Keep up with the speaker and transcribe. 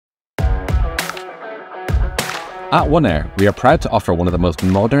At OneAir, we are proud to offer one of the most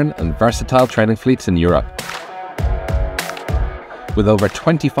modern and versatile training fleets in Europe. With over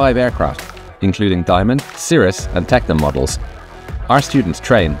 25 aircraft, including Diamond, Cirrus and Tecnam models, our students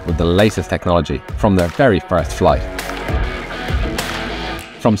train with the latest technology from their very first flight.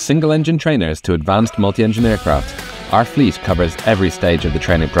 From single-engine trainers to advanced multi-engine aircraft, our fleet covers every stage of the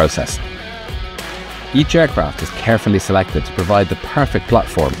training process. Each aircraft is carefully selected to provide the perfect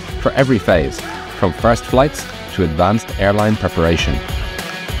platform for every phase, from first flights to advanced airline preparation.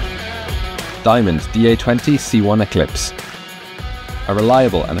 Diamond DA20 C1 Eclipse. A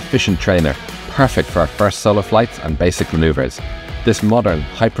reliable and efficient trainer, perfect for our first solo flights and basic maneuvers. This modern,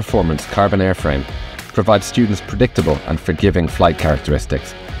 high-performance carbon airframe provides students predictable and forgiving flight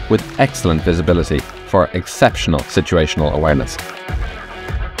characteristics, with excellent visibility for exceptional situational awareness.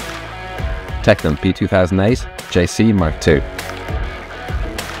 Tecnam P2008 JC Mark II.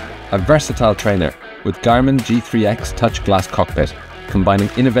 A versatile trainer with Garmin G3X Touch Glass Cockpit, combining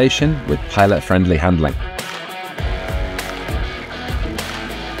innovation with pilot-friendly handling.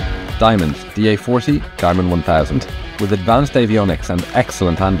 Diamond DA40 Garmin 1000. With advanced avionics and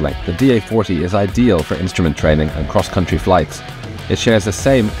excellent handling, the DA40 is ideal for instrument training and cross-country flights. It shares the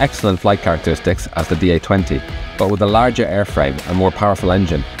same excellent flight characteristics as the DA20, but with a larger airframe and more powerful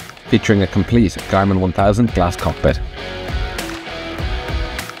engine, featuring a complete Garmin 1000 glass cockpit.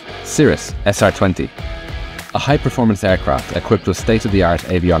 Cirrus SR20. A high-performance aircraft equipped with state-of-the-art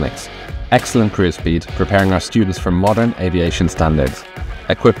avionics, excellent cruise speed, preparing our students for modern aviation standards.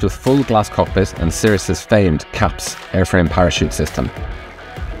 Equipped with full glass cockpit and Cirrus's famed CAPS airframe parachute system.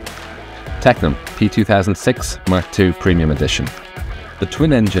 Tecnam P2006 Mark II Premium Edition. The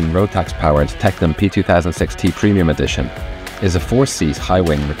twin-engine Rotax-powered Tecnam P2006T Premium Edition is a 4-seat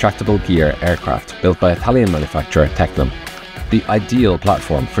high-wing retractable gear aircraft built by Italian manufacturer Tecnam, the ideal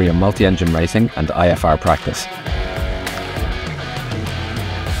platform for your multi-engine racing and IFR practice.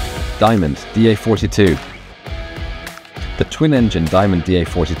 Diamond DA42. The twin-engine Diamond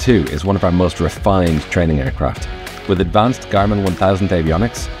DA42 is one of our most refined training aircraft, with advanced Garmin 1000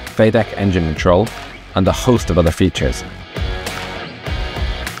 avionics, FADEC engine control, and a host of other features.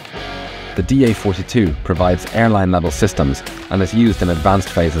 The DA42 provides airline-level systems and is used in advanced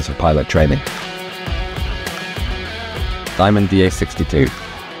phases of pilot training. Diamond DA62.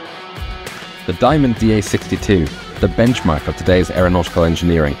 The Diamond DA62, the benchmark of today's aeronautical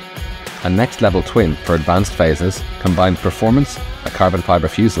engineering. A next-level twin for advanced phases, combines performance, a carbon fibre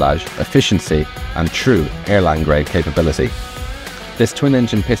fuselage, efficiency, and true airline-grade capability. This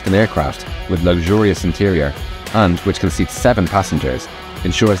twin-engine piston aircraft, with luxurious interior, and which can seat 7 passengers,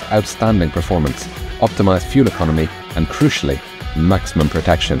 ensures outstanding performance, optimised fuel economy, and crucially, maximum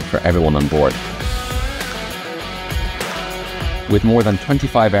protection for everyone on board. With more than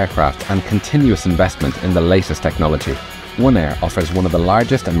 25 aircraft and continuous investment in the latest technology, OneAir offers one of the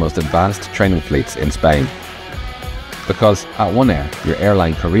largest and most advanced training fleets in Spain. Because at OneAir, your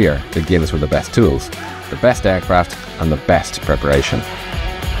airline career begins with the best tools, the best aircraft, and the best preparation.